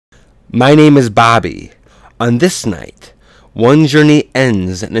My name is Bobby. On this night, one journey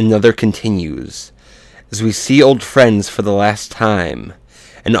ends and another continues, as we see old friends for the last time,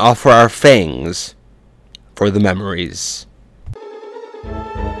 and offer our fangs for the memories.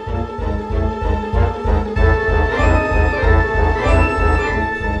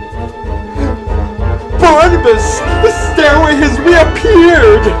 Barnabas! The stairway has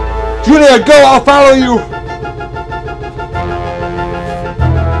reappeared! Julia, go! I'll follow you!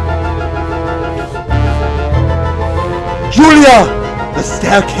 Julia! The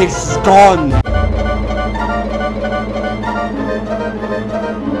staircase is gone!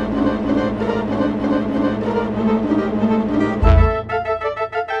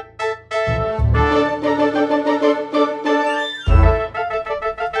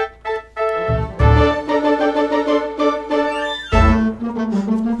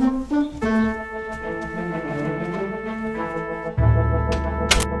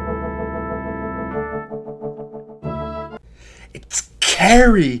 It's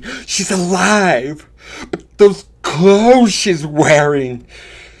Carrie! She's alive! But those clothes she's wearing!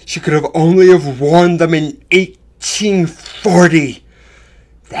 She could have only have worn them in 1840!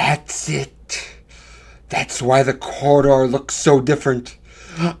 That's it! That's why the corridor looks so different.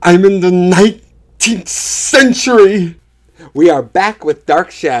 I'm in the 19th century! We are back with Dark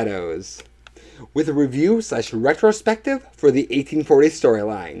Shadows, with a review/retrospective for the 1840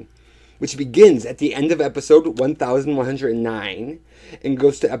 storyline, which begins at the end of episode 1109 and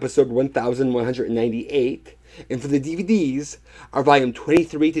goes to episode 1198, and for the DVDs are volume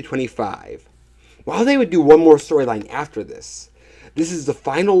 23 to 25. While they would do one more storyline after this, this is the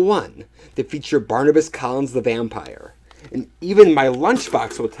final one that featured Barnabas Collins the vampire, and even my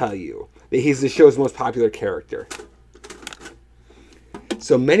lunchbox will tell you that he's the show's most popular character.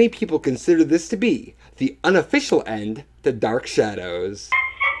 So many people consider this to be the unofficial end to Dark Shadows.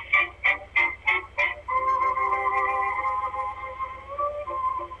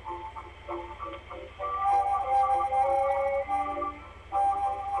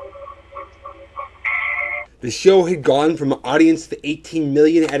 The show had gone from an audience of 18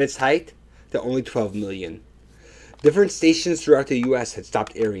 million at its height to only 12 million. Different stations throughout the US had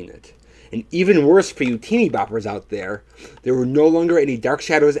stopped airing it. And even worse for you teeny boppers out there, there were no longer any Dark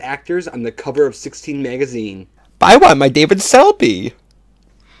Shadows actors on the cover of 16 magazine. I want my David Selby!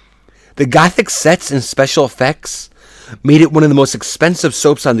 The gothic sets and special effects made it one of the most expensive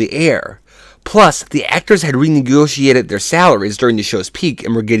soaps on the air. Plus, the actors had renegotiated their salaries during the show's peak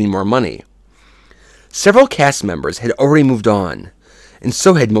and were getting more money. Several cast members had already moved on, and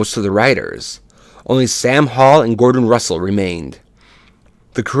so had most of the writers. Only Sam Hall and Gordon Russell remained.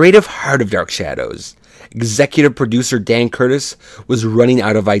 The creative heart of Dark Shadows, executive producer Dan Curtis, was running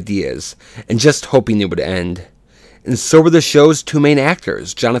out of ideas, and just hoping it would end. And so were the show's two main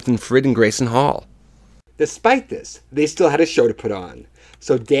actors, Jonathan Frid and Grayson Hall. Despite this, they still had a show to put on.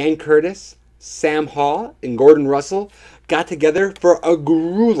 So Dan Curtis, Sam Hall, and Gordon Russell got together for a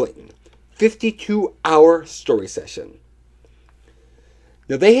grueling 52-hour story session.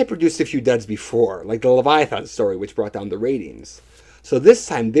 Now, they had produced a few duds before, like the Leviathan story, which brought down the ratings. So this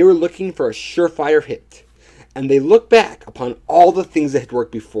time, they were looking for a surefire hit. And they looked back upon all the things that had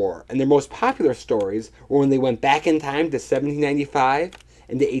worked before. And their most popular stories were when they went back in time to 1795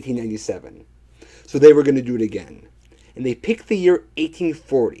 and to 1897. So they were going to do it again. And they picked the year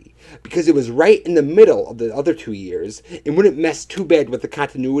 1840 because it was right in the middle of the other 2 years and wouldn't mess too bad with the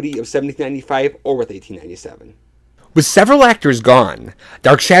continuity of 1795 or with 1897. With several actors gone,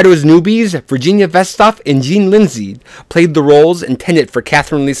 Dark Shadows newbies Virginia Vestoff and Jean Lindsay played the roles intended for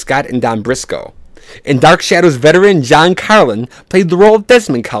Catherine Lee Scott and Don Briscoe. And Dark Shadows veteran John Carlin played the role of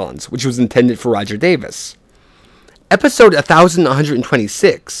Desmond Collins, which was intended for Roger Davis. Episode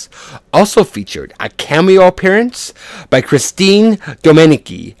 1126 also featured a cameo appearance by Christine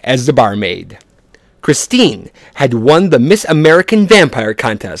Domenici as the barmaid. Christine had won the Miss American Vampire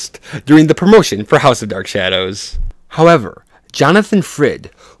contest during the promotion for House of Dark Shadows. However, Jonathan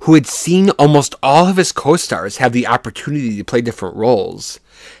Frid, who had seen almost all of his co-stars have the opportunity to play different roles,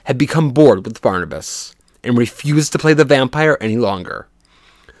 had become bored with Barnabas and refused to play the vampire any longer.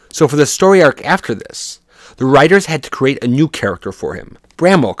 So for the story arc after this, the writers had to create a new character for him,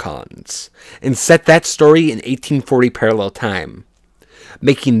 Bramwell Collins, and set that story in 1840 parallel time,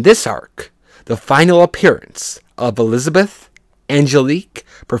 making this arc the final appearance of Elizabeth, Angelique,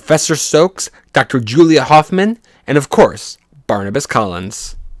 Professor Stokes, Dr. Julia Hoffman, and of course, Barnabas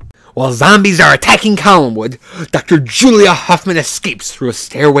Collins. While zombies are attacking Collinwood, Dr. Julia Hoffman escapes through a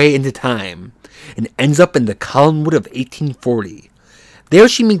stairway into time and ends up in the Collinwood of 1840. There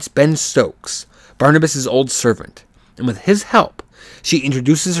she meets Ben Stokes, Barnabas' old servant, and with his help, She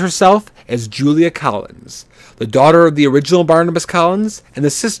introduces herself as Julia Collins, the daughter of the original Barnabas Collins and the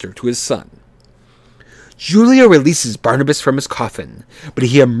sister to his son. Julia releases Barnabas from his coffin, but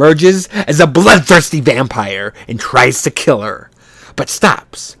he emerges as a bloodthirsty vampire and tries to kill her, but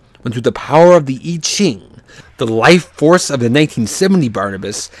stops when, through the power of the I Ching, the life force of the 1970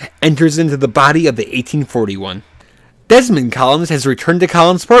 Barnabas enters into the body of the 1841. Desmond Collins has returned to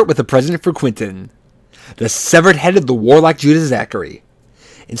Collinsport with a present for Quentin: the severed head of the warlock Judah Zachary.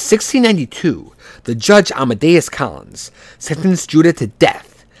 In 1692, the judge Amadeus Collins sentenced Judah to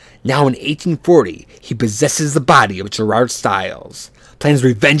death. Now in 1840, he possesses the body of Gerard Stiles, plans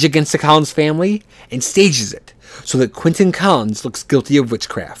revenge against the Collins family, and stages it so that Quentin Collins looks guilty of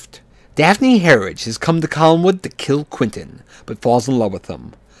witchcraft. Daphne Harridge has come to Collinwood to kill Quentin, but falls in love with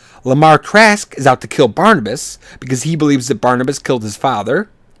him. Lamar Trask is out to kill Barnabas because he believes that Barnabas killed his father.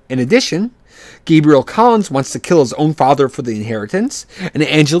 In addition, Gabriel Collins wants to kill his own father for the inheritance, and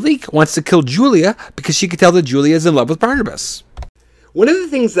Angelique wants to kill Julia because she can tell that Julia is in love with Barnabas. One of the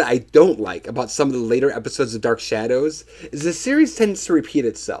things that I don't like about some of the later episodes of Dark Shadows is the series tends to repeat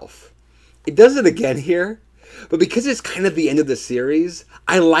itself. It does it again here, but because it's kind of the end of the series,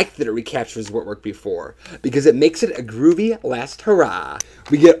 I like that it recaptures what worked before, because it makes it a groovy last hurrah.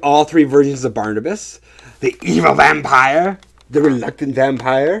 We get all three versions of Barnabas: the evil vampire, the reluctant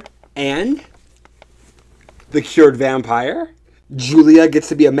vampire, and the cured vampire. Julia gets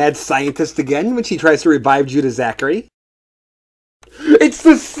to be a mad scientist again when she tries to revive Judah Zachary. It's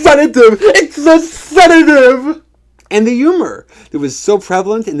the sedative! It's the sedative! And the humor that was so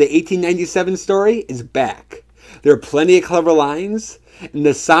prevalent in the 1897 story is back. There are plenty of clever lines, and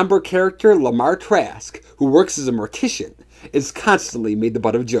the somber character Lamar Trask, who works as a mortician, is constantly made the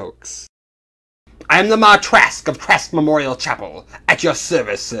butt of jokes. I am Lamar Trask of Trask Memorial Chapel, at your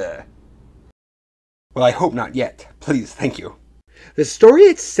service, sir. Well, I hope not yet. Please, thank you. The story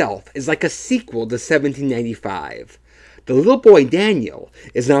itself is like a sequel to 1795. The little boy Daniel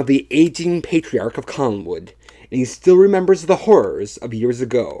is now the aging patriarch of Collinwood, and he still remembers the horrors of years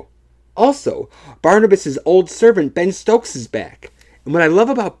ago. Also, Barnabas' old servant Ben Stokes is back, and what I love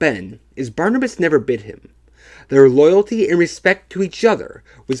about Ben is Barnabas never bit him. Their loyalty and respect to each other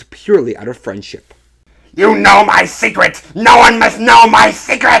was purely out of friendship. You know my secret! No one must know my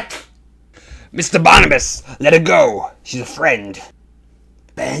secret! Mr. Barnabas, let her go. She's a friend.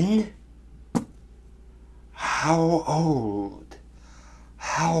 Ben? How old?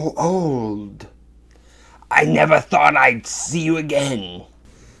 How old? I never thought I'd see you again.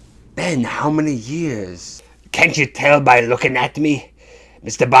 Ben, how many years? Can't you tell by looking at me?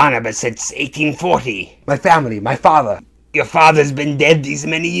 Mr. Barnabas, it's 1840. My family, my father. Your father's been dead these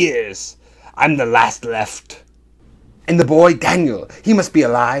many years. I'm the last left. And the boy, Daniel, he must be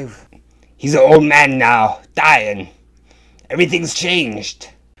alive. He's an old man now, dying. Everything's changed.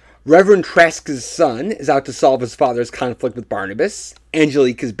 Reverend Trask's son is out to solve his father's conflict with Barnabas.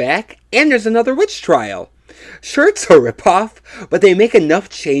 Angelique is back, and there's another witch trial. Sure, it's a ripoff, but they make enough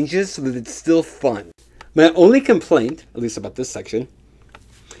changes so that it's still fun. My only complaint, at least about this section,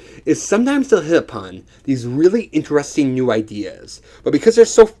 is sometimes they'll hit upon these really interesting new ideas, but because they're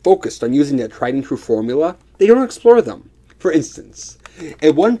so focused on using that tried and true formula, they don't explore them. For instance,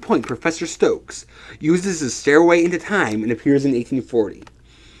 at one point Professor Stokes uses his stairway into time and appears in 1840.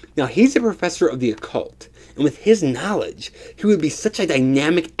 Now, he's a professor of the occult, and with his knowledge, he would be such a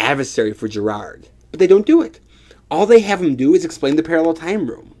dynamic adversary for Gerard. But they don't do it. All they have him do is explain the parallel time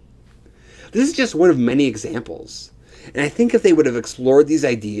room. This is just one of many examples. And I think if they would have explored these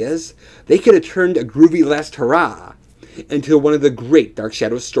ideas, they could have turned a groovy last hurrah into one of the great Dark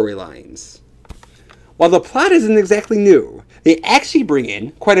Shadows storylines. While the plot isn't exactly new, they actually bring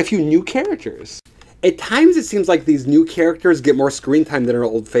in quite a few new characters. At times it seems like these new characters get more screen time than our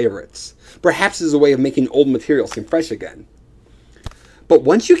old favorites, perhaps as a way of making old material seem fresh again. But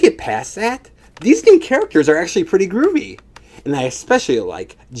once you get past that, these new characters are actually pretty groovy. And I especially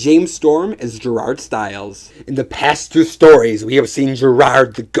like James Storm as Gerard Stiles. In the past two stories, we have seen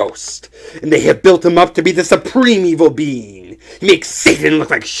Gerard the Ghost, and they have built him up to be the supreme evil being. He makes Satan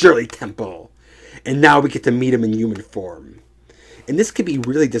look like Shirley Temple. And now we get to meet him in human form. And this could be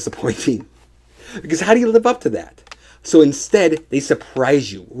really disappointing, because how do you live up to that? So instead, they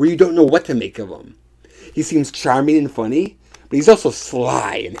surprise you, where you don't know what to make of him. He seems charming and funny, but he's also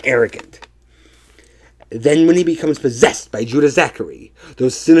sly and arrogant. Then when he becomes possessed by Judah Zachary,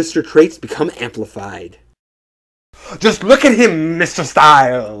 those sinister traits become amplified. Just look at him, Mr.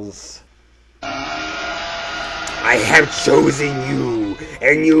 Stiles! I have chosen you,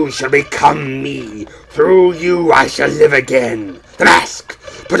 and you shall become me. Through you I shall live again. The mask!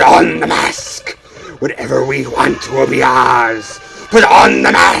 Put on the mask! Whatever we want will be ours. Put on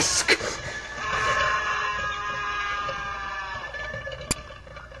the mask!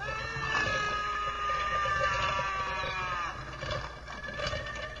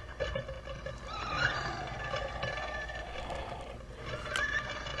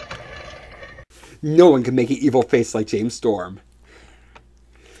 No one can make an evil face like James Storm.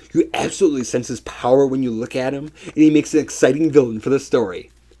 You absolutely sense his power when you look at him, and he makes an exciting villain for the story.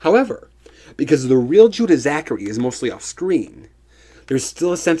 However, because the real Judah Zachary is mostly off-screen, there's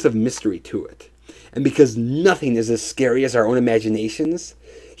still a sense of mystery to it. And because nothing is as scary as our own imaginations,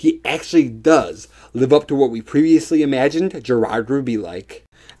 he actually does live up to what we previously imagined Gerard would be like.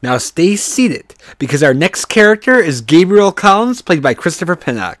 Now stay seated, because our next character is Gabriel Collins, played by Christopher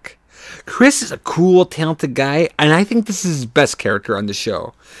Pinnock. Chris is a cool, talented guy, and I think this is his best character on the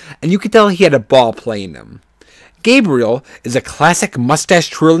show. And you can tell he had a ball playing him. Gabriel is a classic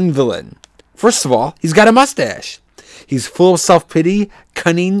mustache-twirling villain. First of all, he's got a mustache. He's full of self-pity,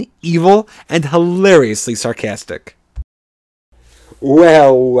 cunning, evil, and hilariously sarcastic.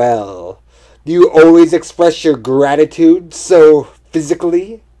 Well, well. Do you always express your gratitude so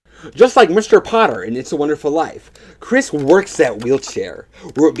physically? Just like Mr. Potter in It's a Wonderful Life, Chris works that wheelchair,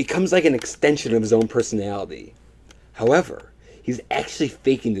 where it becomes like an extension of his own personality. However, he's actually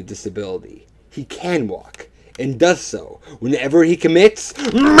faking the disability. He can walk, and does so whenever he commits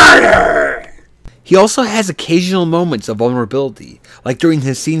murder! He also has occasional moments of vulnerability, like during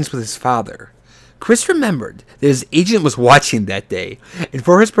his scenes with his father. Chris remembered that his agent was watching that day, and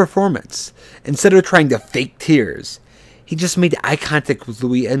for his performance, instead of trying to fake tears, he just made eye contact with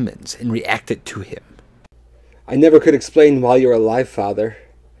Louis Edmonds and reacted to him. I never could explain why you were alive, Father.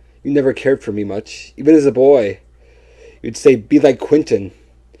 You never cared for me much, even as a boy. You'd say, be like Quentin.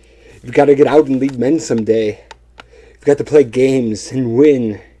 You've got to get out and lead men someday. You've got to play games and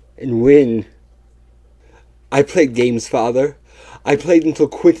win and win. I played games, Father. I played until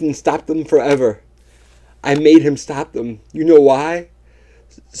Quentin stopped them forever. I made him stop them. You know why?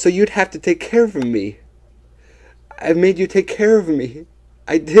 So you'd have to take care of me. I made you take care of me.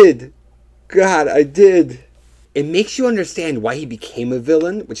 I did. God, I did. It makes you understand why he became a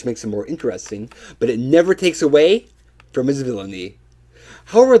villain, which makes him more interesting, but it never takes away from his villainy.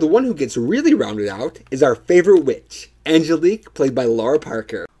 However, the one who gets really rounded out is our favorite witch, Angelique, played by Laura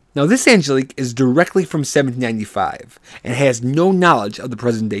Parker. Now, this Angelique is directly from 1795 and has no knowledge of the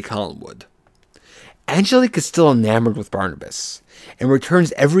present-day Collinwood. Angelique is still enamored with Barnabas and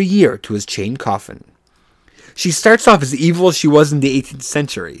returns every year to his chained coffin. She starts off as evil as she was in the 18th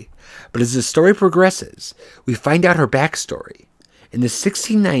century, but as the story progresses, we find out her backstory. In the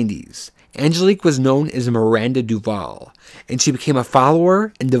 1690s, Angelique was known as Miranda Duval, and she became a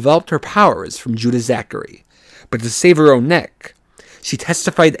follower and developed her powers from Judah Zachary. But to save her own neck, she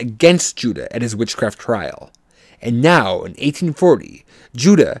testified against Judah at his witchcraft trial. And now, in 1840,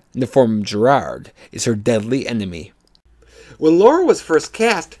 Judah, in the form of Gerard, is her deadly enemy. When Laura was first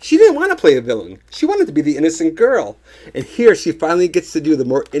cast, she didn't want to play a villain. She wanted to be the innocent girl. And here she finally gets to do the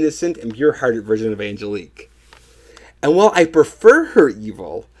more innocent and pure-hearted version of Angelique. And while I prefer her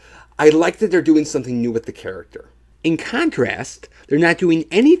evil, I like that they're doing something new with the character. In contrast, they're not doing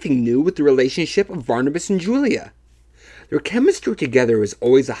anything new with the relationship of Barnabas and Julia. Their chemistry together is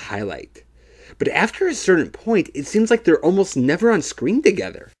always a highlight. But after a certain point, it seems like they're almost never on screen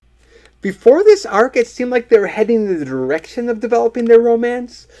together. Before this arc, it seemed like they were heading in the direction of developing their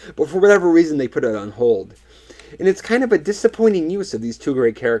romance, but for whatever reason they put it on hold. And it's kind of a disappointing use of these two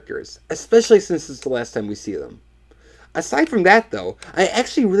great characters, especially since it's the last time we see them. Aside from that, though, I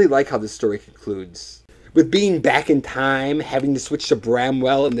actually really like how this story concludes. With being back in time, having to switch to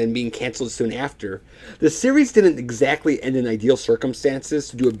Bramwell, and then being cancelled soon after, the series didn't exactly end in ideal circumstances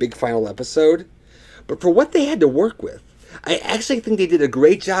to do a big final episode, but for what they had to work with, I actually think they did a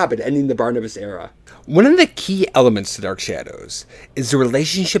great job at ending the Barnabas era. One of the key elements to Dark Shadows is the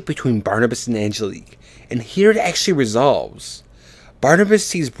relationship between Barnabas and Angelique, and here it actually resolves. Barnabas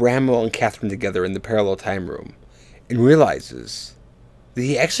sees Bramwell and Catherine together in the parallel time room, and realizes that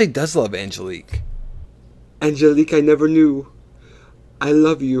he actually does love Angelique. Angelique, I never knew. I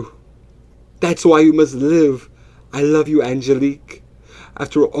love you. That's why you must live. I love you, Angelique.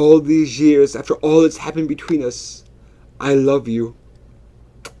 After all these years, after all that's happened between us, I love you.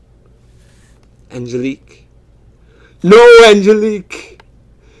 Angelique. No, Angelique!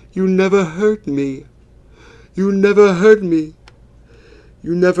 You never hurt me. You never hurt me.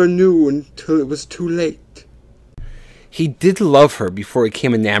 You never knew until it was too late. He did love her before he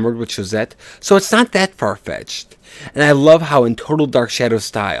became enamored with Josette, so it's not that far-fetched. And I love how in total Dark Shadow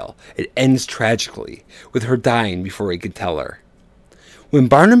style, it ends tragically, with her dying before he could tell her. When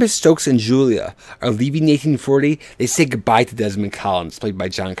Barnabas, Stokes, and Julia are leaving 1840, they say goodbye to Desmond Collins, played by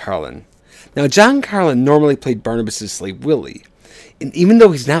John Carlin. Now, John Carlin normally played Barnabas' slave Willie, and even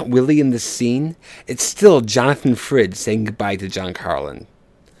though he's not Willie in this scene, it's still Jonathan Frid saying goodbye to John Carlin.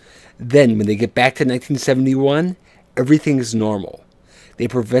 Then, when they get back to 1971, everything is normal. They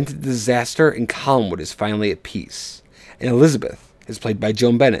prevented the disaster, and Collinwood is finally at peace. And Elizabeth, as played by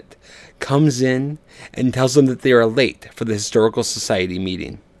Joan Bennett, comes in and tells them that they are late for the Historical Society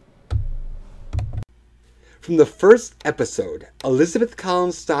meeting. From the first episode, Elizabeth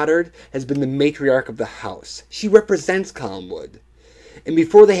Collins Stoddard has been the matriarch of the house. She represents Collinwood. And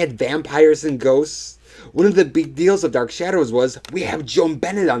before they had vampires and ghosts, one of the big deals of Dark Shadows was, we have Joan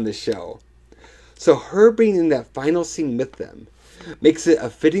Bennett on the show. So her being in that final scene with them makes it a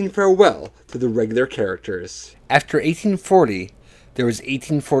fitting farewell to the regular characters. After 1840, there was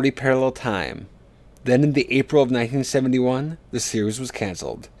 1840 Parallel Time. Then in the April of 1971, the series was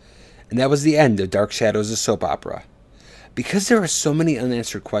cancelled. And that was the end of Dark Shadows, a soap opera. Because there are so many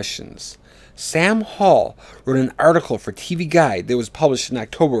unanswered questions, Sam Hall wrote an article for TV Guide that was published in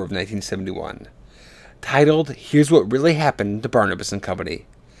October of 1971, titled, Here's What Really Happened to Barnabas and Company.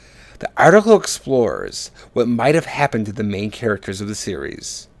 The article explores what might have happened to the main characters of the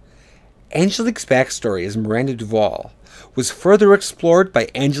series. Angelique's backstory as Miranda Duval was further explored by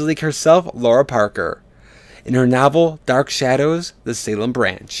Angelique herself, Laura Parker, in her novel Dark Shadows, The Salem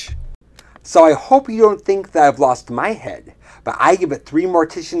Branch. So I hope you don't think that I've lost my head, but I give it 3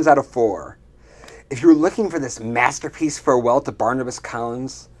 Morticians out of 4. If you're looking for this masterpiece farewell to Barnabas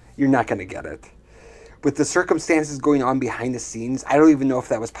Collins, you're not going to get it. With the circumstances going on behind the scenes, I don't even know if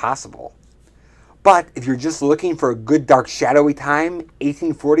that was possible. But if you're just looking for a good dark shadowy time,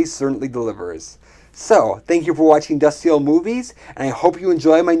 1840 certainly delivers. So, thank you for watching Dusty Old Movies, and I hope you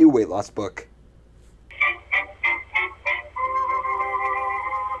enjoy my new weight loss book.